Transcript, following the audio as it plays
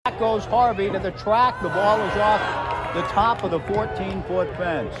goes Harvey to the track. The ball is off the top of the 14-foot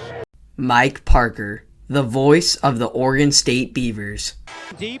fence. Mike Parker, the voice of the Oregon State Beavers.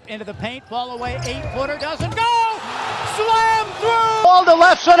 Deep into the paint, fall away, 8-footer, doesn't go! Slam through! Ball to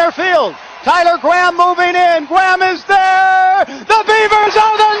left center field. Tyler Graham moving in. Graham is there! The Beavers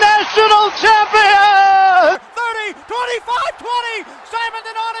are the national champions! 30, 25, 20.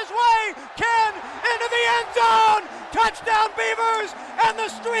 Simonton on his way. Ken into the end zone. Touchdown Beavers, and the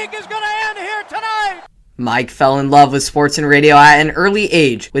streak is going to end here tonight. Mike fell in love with sports and radio at an early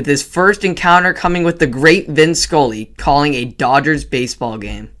age, with his first encounter coming with the great Vin Scully calling a Dodgers baseball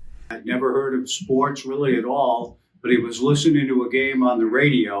game. I'd never heard of sports really at all, but he was listening to a game on the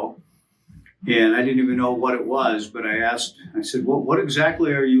radio, and I didn't even know what it was, but I said, what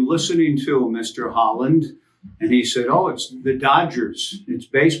exactly are you listening to, Mr. Holland? And he said, oh, it's the Dodgers. It's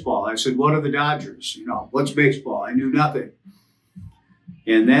baseball. I said, what are the Dodgers? What's baseball? I knew nothing.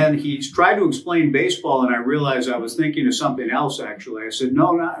 And then he's tried to explain baseball, and I realized I was thinking of something else, actually. I said,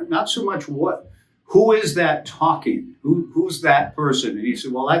 no, not so much who is that talking? Who's that person? And he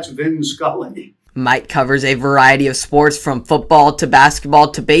said, well, that's Vin Scully. Mike covers a variety of sports from football to basketball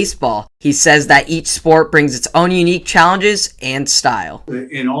to baseball. He says that each sport brings its own unique challenges and style.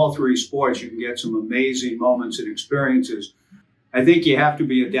 In all three sports, you can get some amazing moments and experiences. I think you have to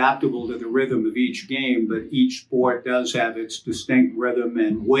be adaptable to the rhythm of each game, but each sport does have its distinct rhythm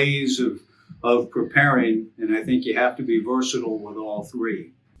and ways of preparing, and I think you have to be versatile with all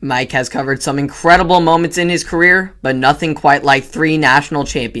three. Mike has covered some incredible moments in his career, but nothing quite like 3 national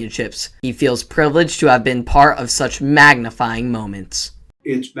championships. He feels privileged to have been part of such magnifying moments.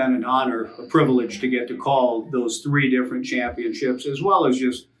 It's been an honor, a privilege to get to call those 3 different championships, as well as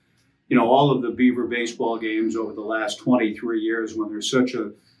just, all of the Beaver baseball games over the last 23 years when there's such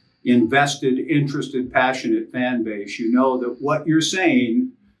a invested, interested, passionate fan base. You know that what you're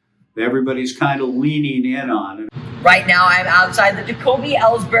saying, everybody's kind of leaning in on. Right now, I'm outside the Jacoby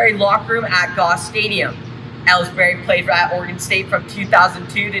Ellsbury locker room at Goss Stadium. Ellsbury played at Oregon State from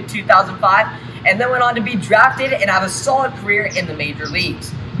 2002 to 2005, and then went on to be drafted and have a solid career in the major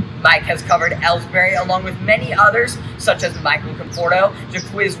leagues. Mike has covered Ellsbury along with many others, such as Michael Conforto,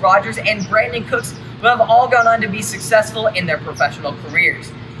 Jaquiz Rogers, and Brandon Cooks, who have all gone on to be successful in their professional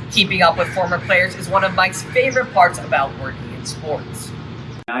careers. Keeping up with former players is one of Mike's favorite parts about working in sports.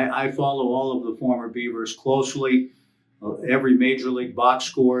 I follow all of the former Beavers closely. Every major league box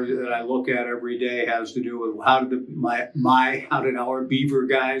score that I look at every day has to do with how did our Beaver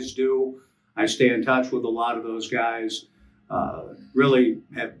guys do. I stay in touch with a lot of those guys.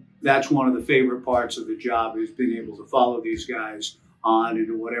 That's one of the favorite parts of the job, is being able to follow these guys on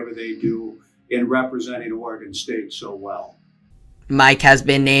into whatever they do in representing Oregon State so well. Mike has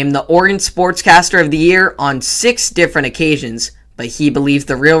been named the Oregon Sportscaster of the Year on 6 different occasions, but he believes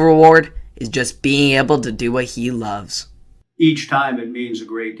the real reward is just being able to do what he loves. Each time it means a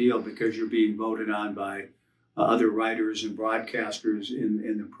great deal because you're being voted on by other writers and broadcasters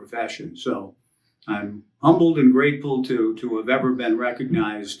in the profession. So I'm humbled and grateful to have ever been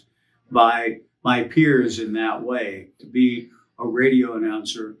recognized by my peers in that way, to be a radio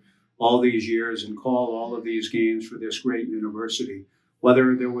announcer all these years and call all of these games for this great university.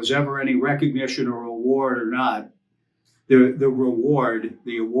 Whether there was ever any recognition or award or not,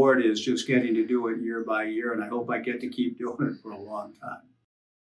 the award is just getting to do it year by year, and I hope I get to keep doing it for a long time.